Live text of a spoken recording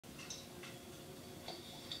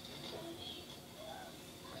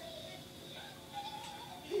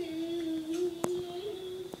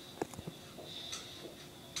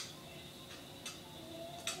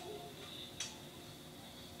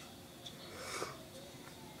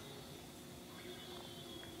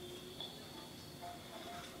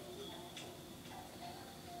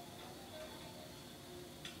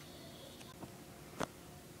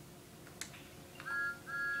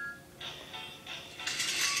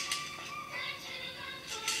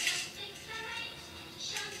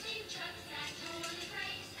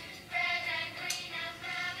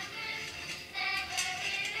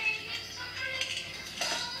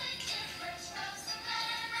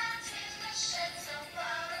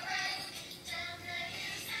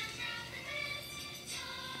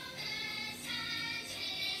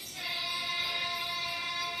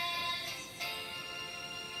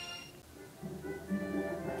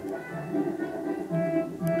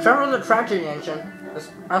Trevor the tractor engine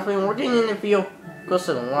has been working in the field close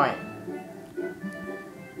to the line.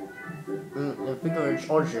 In the Vicarage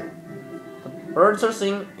orchard. The birds are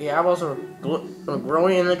singing, the apples are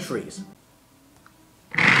growing in the trees.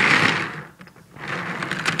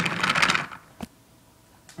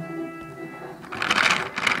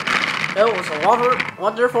 It was a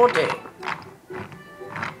wonderful day.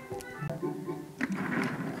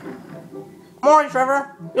 Morning,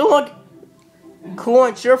 Trevor. You look cool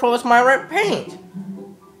and cheerful as my red paint.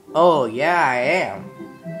 Oh, yeah, I am.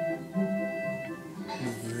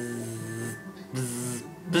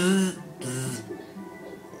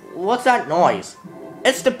 What's that noise?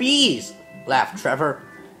 It's the bees, laughed Trevor.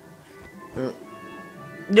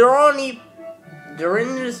 They're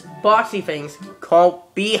in these boxy things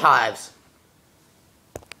called beehives.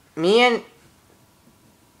 Me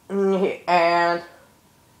and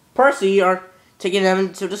Percy are taking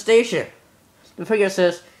them to the station. The figure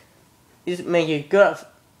says he's making good.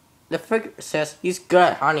 The figure says he's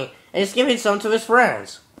good, honey, and he's giving some to his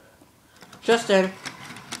friends. Just then,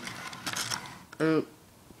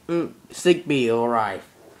 Zigbee arrived.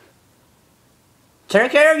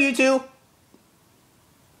 Take care of you two.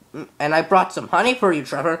 And I brought some honey for you,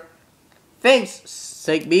 Trevor. Thanks,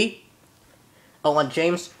 Zigbee. Oh, and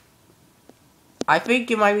James, I think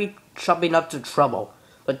you might be jumping up to trouble.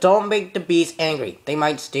 But don't make the bees angry. They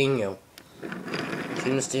might sting you.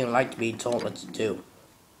 James didn't like to be told what to do.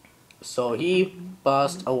 So he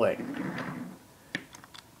buzzed away.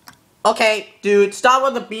 Okay, dude, stop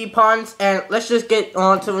with the bee puns and let's just get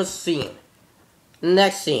on to the scene.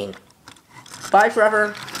 Next scene. Bye,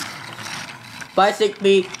 Trevor. Bye,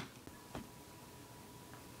 Zigbee.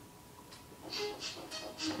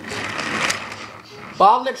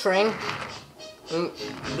 Bob the train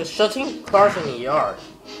was shutting cars in the yard.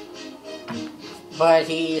 But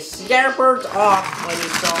he scampered off when he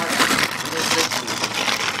saw the Zigbee.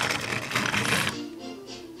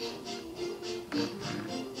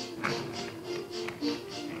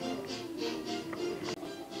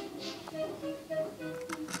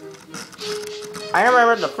 I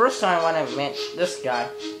remember the first time when I met this guy.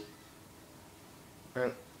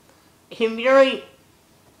 He really,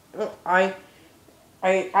 I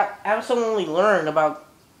absolutely learned about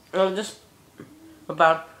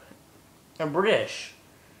about a British.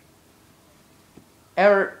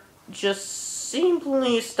 Ever just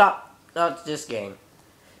simply stop this game.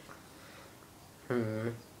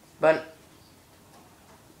 But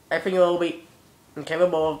I think it will be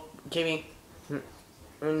capable of giving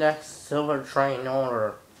that silver train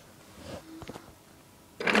order.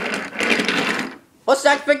 What's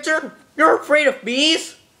that, Victor? You're afraid of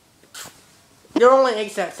bees? They're only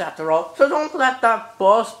insects after all, so don't let that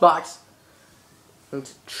boss box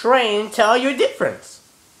train tell you difference.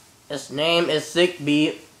 His name is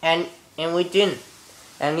Zigbee, and he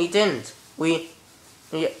didn't.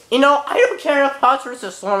 You know, I don't care if hunters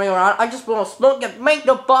are swarming around. I just want to smoke and make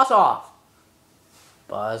the buzz off.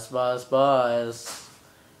 Buzz, buzz, buzz.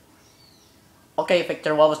 Okay,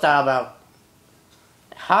 Victor, what was that about?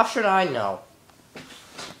 How should I know?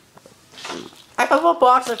 I have a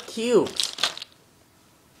box of cubes.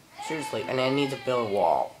 Seriously, and I need to build a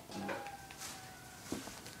wall.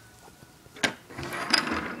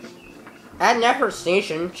 At Nefer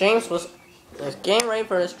Station, James was getting ready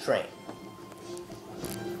for his train.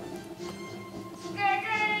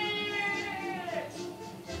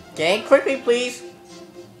 Okay, quickly please.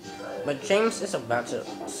 But James is about to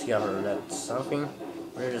discover that something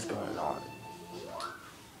weird is going on.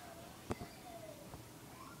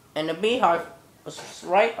 And the beehive was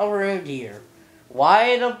right over here.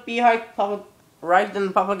 Why the beehive right in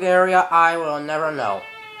the public area, I will never know.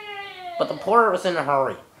 But the porter was in a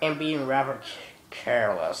hurry and being rather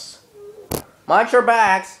careless. Mind your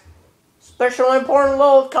bags. Special important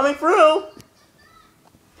load coming through.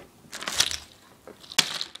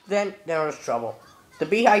 Then there was trouble. The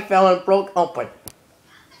beehive fell and broke open.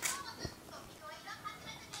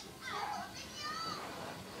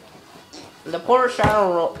 The porter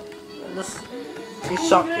shadow he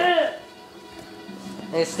shocked it.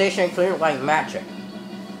 And the station cleared like magic.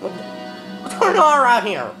 What's going on around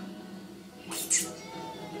here?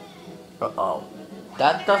 Uh-oh.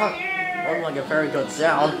 That doesn't look like a very good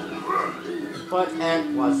sound. But it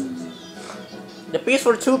wasn't. The bees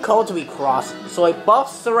were too cold to be crossed, so he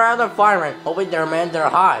buffed around the fireman, hoping to mend their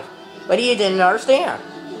hive. But he didn't understand.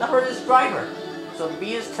 Neither did his driver. So the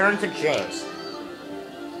bees turned to James.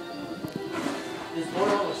 This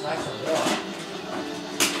world was nice and warm.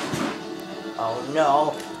 Oh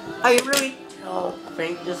no, I really don't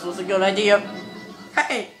think this was a good idea.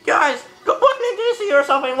 Hey, guys, go put me in DC or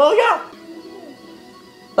something, will ya?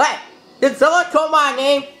 Hey! Did someone call my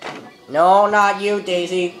name? No, not you,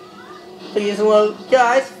 Daisy. Please, little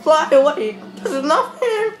guys, fly away. There's enough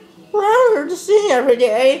here around here to see every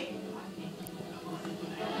day.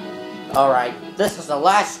 Alright, this is the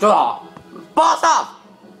last straw. Boss up!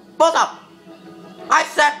 Boss up! I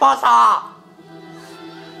said boss up!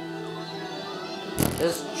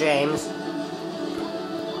 This is James.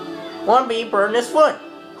 One bee burned his foot.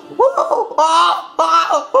 Woo! Oh!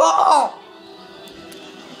 Oh! Oh!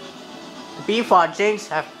 The bee thought James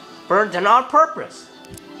had burned it on purpose.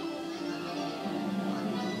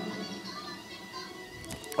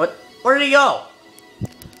 What? Where did he go?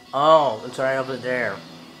 Oh, it's right over there.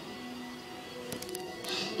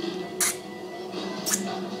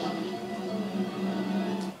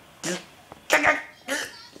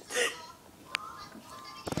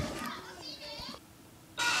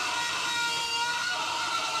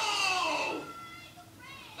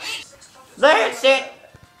 That's it.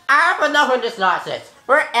 I have enough of this nonsense.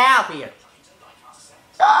 We're out of here.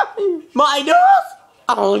 My nose!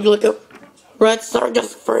 Oh, look at red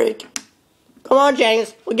circus freak. Come on,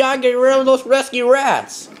 James. We gotta get rid of those rescue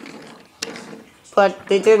rats. But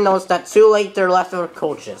they didn't notice that too late they're left with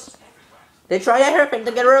coaches. They tried everything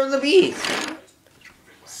to get rid of the bees.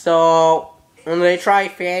 So, when they try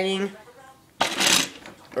fanning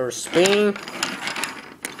or spinning,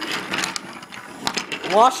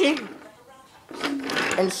 washing,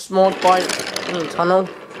 and smoke by the tunnel,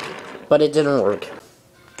 but it didn't work.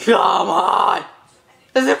 Come on!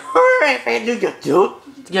 Is it anything you can do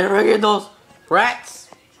to get rid of those rats?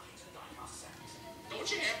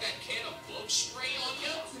 Don't you have that can of bug spray on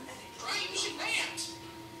you? Try using that.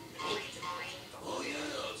 Oh yeah,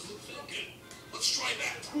 good thinking. Let's try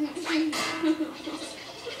that.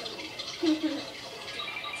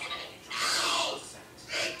 Ow!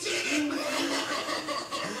 That did it!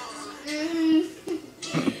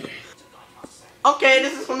 Okay,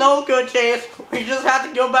 this is no good, Chase. We just have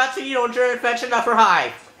to go back to during fetching up for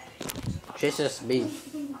Hive. Chase's beef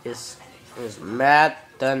is mad,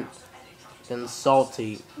 then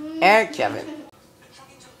salty, and Kevin.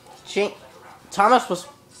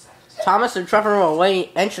 Thomas and Trevor were waiting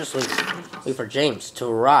anxiously for James to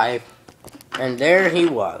arrive, and there he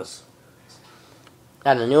was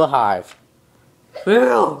at a new Hive.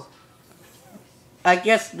 Phew! I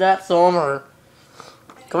guess that's over.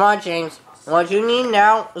 Come on, James. What you need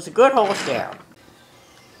now is a good hose down.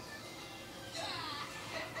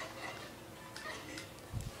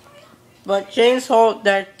 But James hoped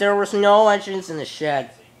that there was no engines in the shed.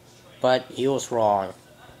 But he was wrong.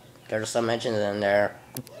 There's some engines in there.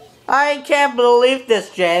 I can't believe this,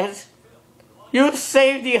 James. You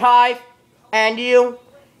saved the Hive, and you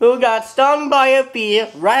who got stung by a bee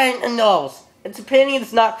right in the nose. It's a pity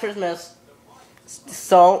it's not Christmas.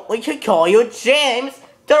 So we could call you James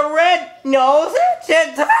the Red-Nosed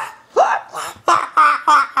Engine.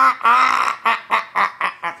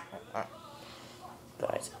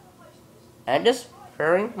 Guys, at this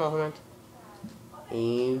very moment,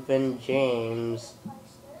 even James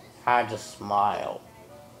had to smile.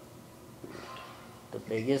 The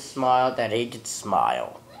biggest smile that he could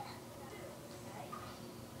smile.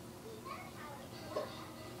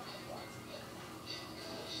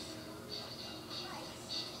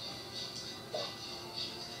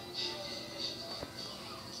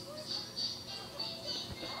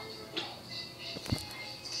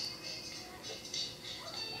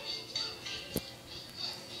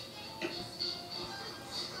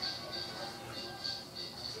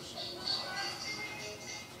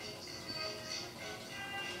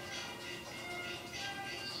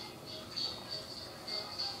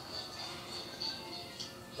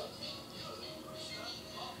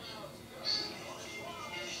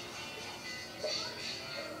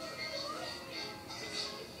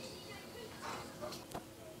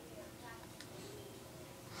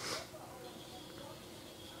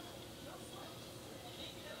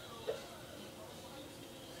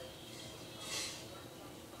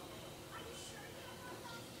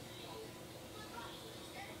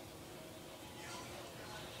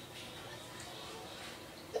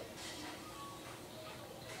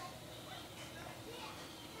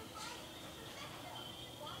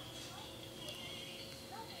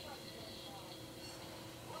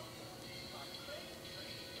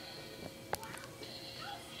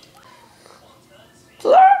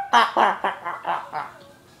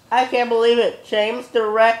 I can't believe it, James the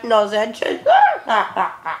Red-Nosed Engine.